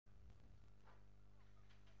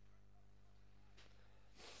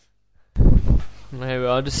There we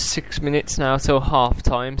are, just 6 minutes now till half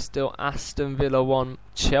time. Still Aston Villa 1,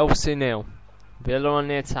 Chelsea 0. Villa on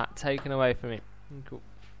the attack, taken away from it. Cool.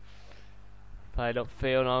 Played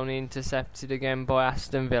upfield, only intercepted again by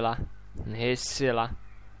Aston Villa. And here's Silla.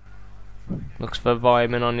 Looks for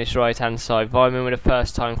Vyman on this right hand side. Vyman with a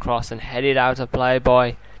first time cross and headed out of play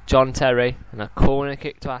by John Terry. And a corner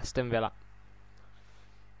kick to Aston Villa.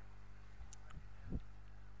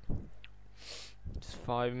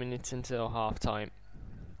 5 minutes until half time.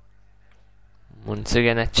 Once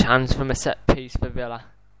again a chance from a set piece for Villa.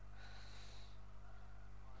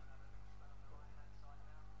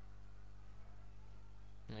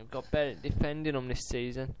 They've got better defending on this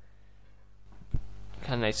season.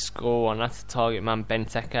 Can they score one? That's the target man,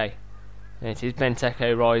 Benteke. And it is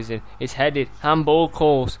Benteke rising. It's headed. Handball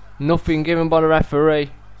calls. Nothing given by the referee.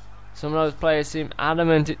 Some of those players seem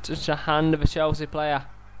adamant it touched a hand of a Chelsea player.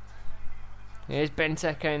 Here's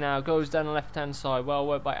Benteke now, goes down the left hand side, well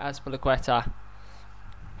worked by Azpilicueta.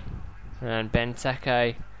 And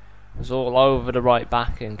Benteke was all over the right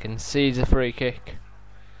back and concedes a free kick.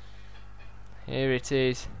 Here it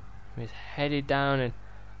is, it's headed down and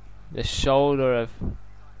the shoulder of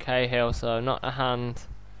Cahill, so not the hand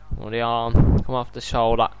or the arm, come off the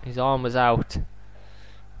shoulder. His arm was out.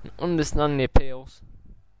 And understand the appeals.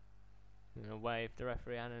 In a way, if the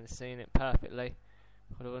referee hadn't seen it perfectly,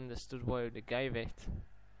 could have understood why they gave it.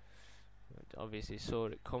 But obviously saw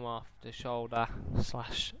it come off the shoulder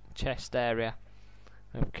 / chest area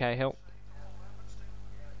of Cahill.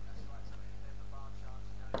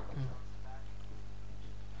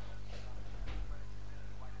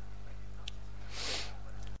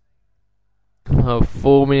 Oh,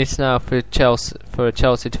 4 minutes now for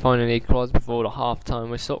Chelsea to finally equalise before the half-time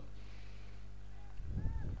whistle.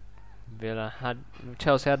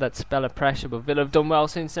 Chelsea had that spell of pressure, but Villa have done well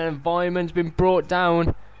since then. Vyman's been brought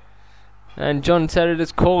down, and John Terry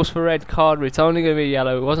just calls for red card, but it's only going to be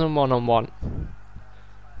yellow. It wasn't 1-on-1.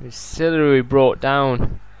 It was Silla who he brought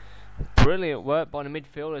down. Brilliant work by the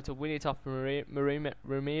midfielder to win it off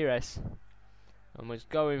Ramirez, and was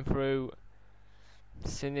going through,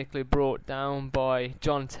 cynically brought down by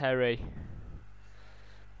John Terry.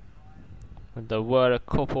 And there were a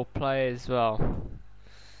couple players, well,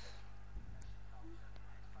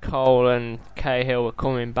 Cole and Cahill were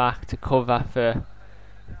coming back to cover for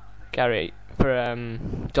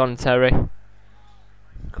John Terry.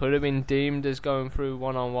 Could have been deemed as going through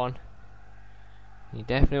 1-on-1. He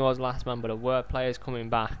definitely was last man, but there were players coming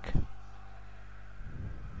back.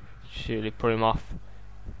 Surely put him off,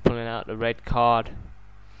 pulling out the red card.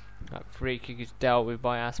 That free kick is dealt with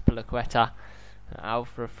by Azpilicueta. Out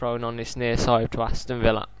for a thrown on this near side to Aston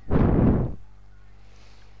Villa.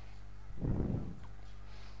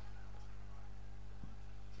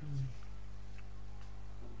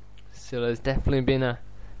 Silla's definitely been a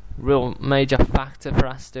real major factor for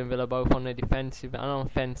Aston Villa, both on the defensive and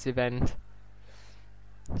offensive end.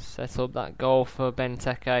 Set up that goal for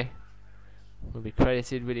Benteke. Will be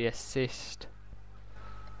credited with the assist.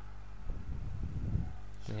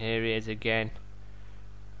 And here he is again.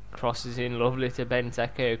 Crosses in lovely to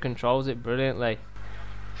Benteke, who controls it brilliantly.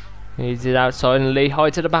 He's it outside and Lehigh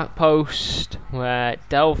to the back post, where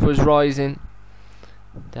Delph was rising.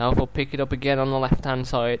 Delph will pick it up again on the left hand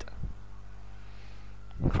side.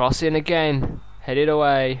 Crossing again, headed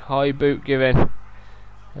away, high boot given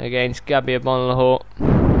against Gabby Bonlahor.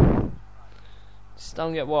 Just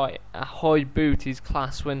don't get why a high boot is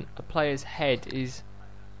class when a player's head is,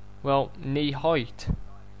 well, knee height.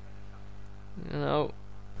 You know,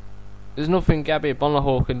 there's nothing Gabby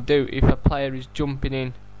Bonlahor can do if a player is jumping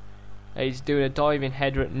in, he's doing a diving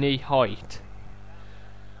header at knee height,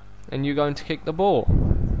 and you're going to kick the ball.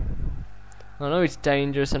 I know it's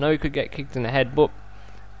dangerous, I know you could get kicked in the head, but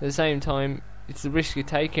at the same time, it's the risk you're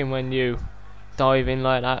taking when you dive in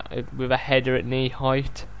like that with a header at knee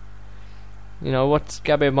height. You know, what's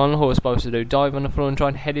Gabby Bonlahor supposed to do? Dive on the floor and try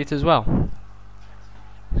and head it as well?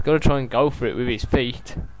 He's got to try and go for it with his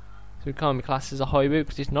feet. So it can't be classed as a high boot,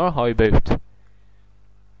 because it's not a high boot.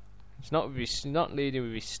 It's not leading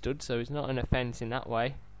with his stud, so it's not an offence in that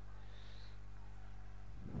way.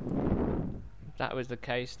 If that was the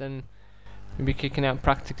case, then you'd be kicking out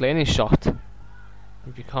practically any shot.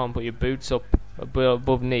 If you can't put your boots up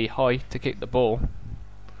above knee height to kick the ball.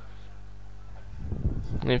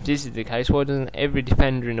 And if this is the case, why doesn't every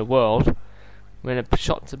defender in the world, when a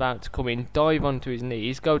shot's about to come in, dive onto his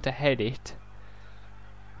knees, go to head it,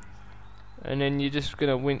 and then you're just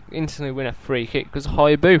going to instantly win a free kick because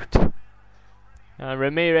high boot. And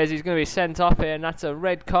Ramirez is going to be sent off here, and that's a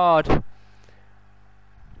red card.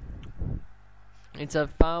 It's a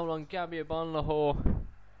foul on Gabby Bonlahor,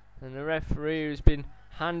 And the referee, who's been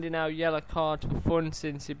handing out yellow cards for fun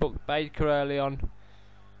since he booked Baker early on,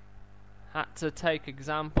 had to take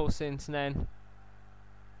example since then.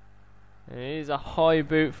 And it is a high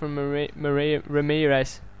boot from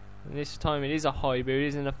Ramirez. And this time it is a high boot,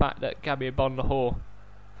 isn't the fact that Gabby Bondahor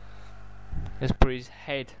has put his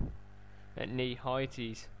head at knee height.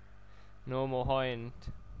 He's normal high, and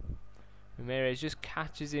Ramirez just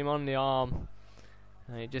catches him on the arm.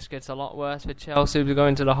 And it just gets a lot worse for Chelsea to go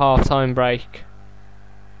into the half-time break.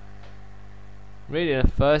 Really, the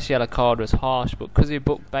first yellow card was harsh, but because he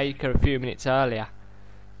booked Baker a few minutes earlier,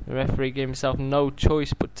 the referee gave himself no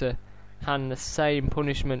choice but to hand the same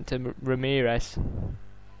punishment to Ramirez.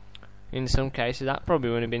 In some cases, that probably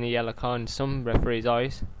would have been a yellow card in some referees'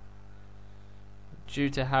 eyes, due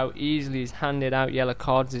to how easily he's handed out yellow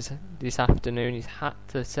cards this afternoon. He's had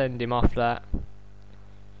to send him off that.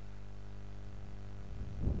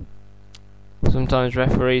 Sometimes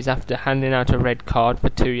referees, after handing out a red card for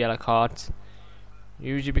 2 yellow cards,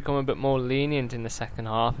 usually become a bit more lenient in the second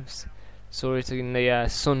half. Saw it in the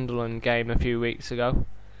Sunderland game a few weeks ago,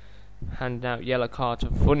 handing out yellow cards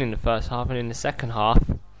for fun in the first half, and in the second half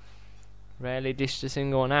rarely dished a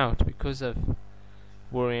single one out because of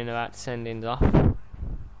worrying about sendings off.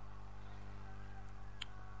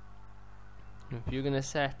 If you're going to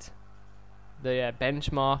set the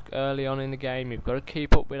benchmark early on in the game, you've got to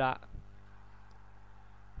keep up with that.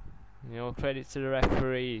 You know, credit to the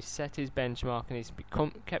referee. He's set his benchmark and he's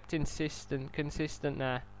kept consistent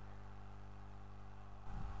there.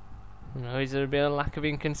 You know, is there a bit of lack of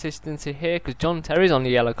inconsistency here? Because John Terry's on the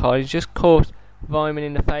yellow card. He's just caught Vyman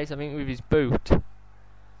in the face, I think, with his boot. You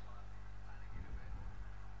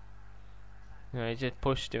know, he just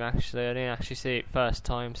pushed him, actually. I didn't actually see it first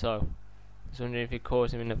time, so I was wondering if he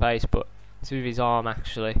caught him in the face, but it's with his arm,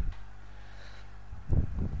 actually.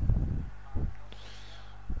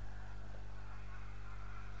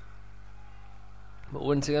 But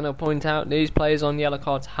once again, I'll point out, these players on yellow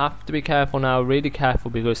cards have to be careful now, really careful,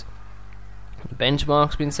 because the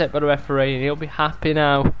benchmark's been set by the referee and he'll be happy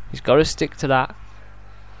now. He's got to stick to that.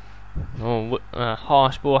 Oh,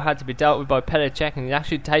 harsh ball had to be dealt with by Pelicek, and he's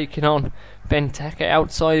actually taking on Benteke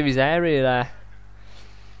outside of his area there.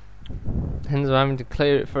 Ends up having to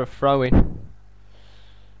clear it for a throw-in.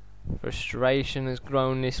 Frustration has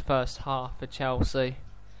grown this first half for Chelsea.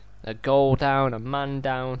 A goal down, a man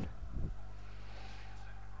down.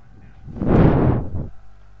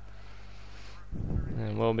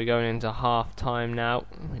 And we'll be going into half time now.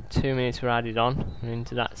 2 minutes were added on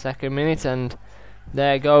into that second minute, and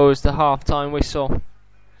there goes the half time whistle.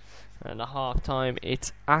 And the half time,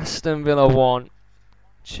 it's Aston Villa 1,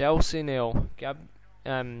 Chelsea 0.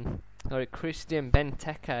 Christian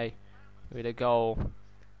Benteke with a goal.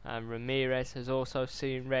 And Ramirez has also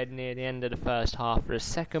seen red near the end of the first half for a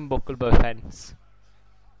second bookable offence.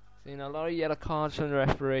 Seen a lot of yellow cards from the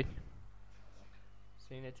referee.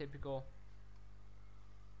 Seen a typical,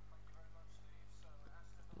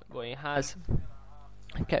 but he has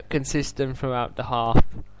kept consistent throughout the half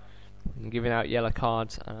and giving out yellow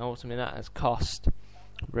cards, and ultimately that has cost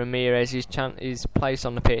Ramirez his place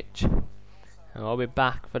on the pitch. And I'll be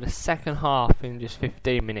back for the second half in just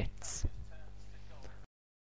 15 minutes.